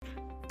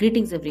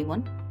Greetings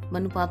everyone.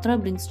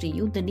 Manupatra brings to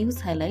you the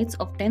news highlights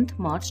of 10th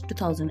March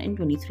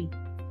 2023.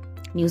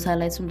 News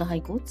highlights from the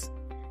High Courts.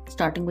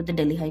 Starting with the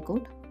Delhi High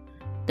Court.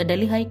 The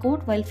Delhi High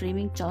Court, while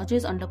framing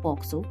charges under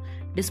POCSO,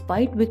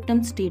 despite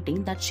victims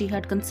stating that she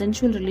had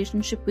consensual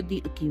relationship with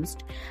the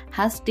accused,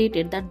 has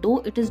stated that though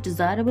it is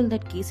desirable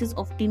that cases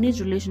of teenage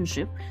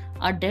relationship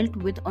are dealt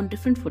with on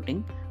different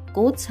footing,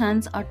 courts'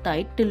 hands are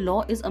tied till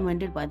law is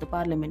amended by the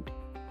Parliament.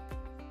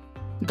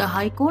 The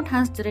High Court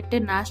has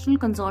directed National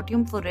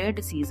Consortium for Rare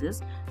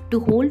Diseases to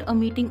hold a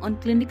meeting on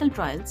clinical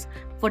trials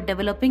for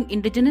developing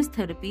indigenous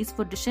therapies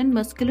for Duchenne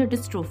muscular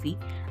dystrophy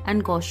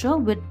and Gaucher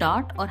with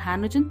DART or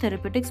Hanogen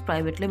Therapeutics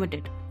Private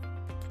Limited.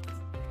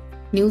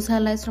 News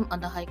highlights from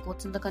other high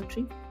courts in the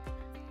country.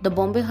 The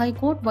Bombay High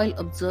Court, while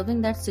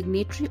observing that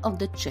signatory of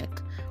the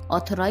cheque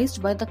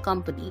authorized by the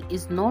company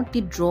is not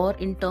the drawer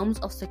in terms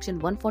of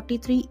Section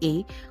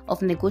 143A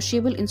of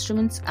Negotiable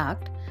Instruments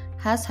Act,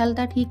 has held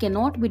that he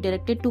cannot be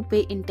directed to pay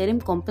interim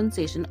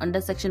compensation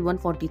under Section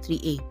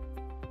 143A.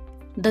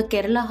 The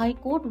Kerala High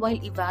Court, while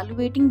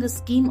evaluating the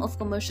scheme of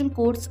Commercial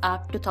Courts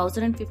Act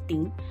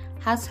 2015,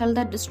 has held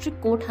that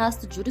District Court has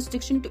the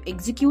jurisdiction to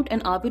execute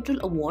an arbitral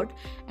award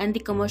and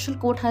the Commercial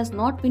Court has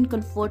not been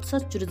conferred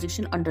such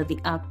jurisdiction under the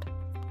Act.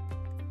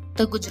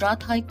 The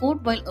Gujarat High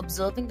Court, while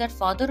observing that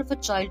father of a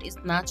child is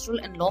natural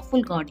and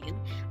lawful guardian,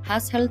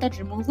 has held that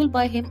removal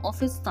by him of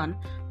his son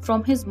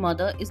from his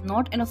mother is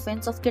not an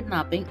offence of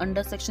kidnapping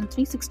under Section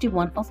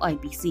 361 of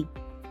IPC.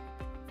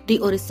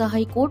 The Orissa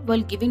High Court,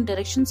 while giving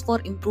directions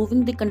for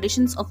improving the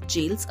conditions of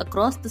jails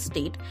across the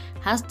state,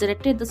 has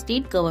directed the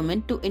state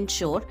government to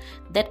ensure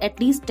that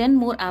at least 10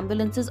 more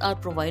ambulances are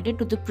provided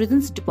to the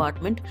Prisons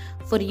Department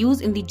for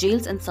use in the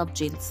jails and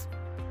sub-jails.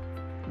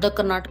 The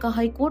Karnataka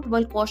High Court,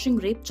 while quashing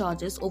rape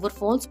charges over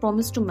false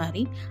promise to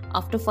marry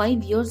after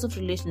 5 years of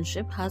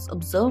relationship, has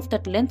observed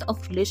that length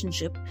of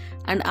relationship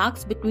and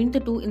acts between the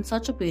two in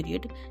such a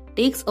period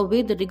takes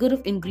away the rigor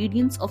of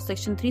ingredients of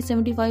Section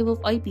 375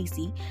 of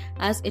IPC,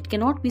 as it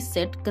cannot be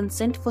said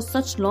consent for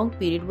such long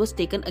period was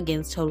taken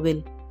against her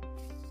will.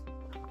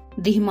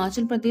 The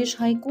Himachal Pradesh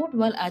High Court,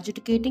 while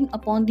adjudicating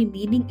upon the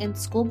meaning and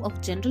scope of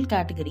general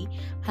category,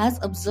 has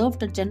observed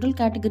that general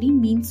category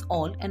means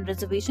all and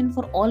reservation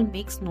for all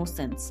makes no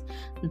sense.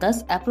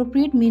 Thus,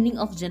 appropriate meaning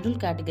of general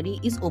category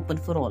is open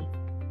for all.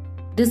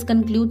 This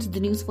concludes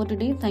the news for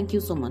today. Thank you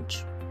so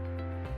much.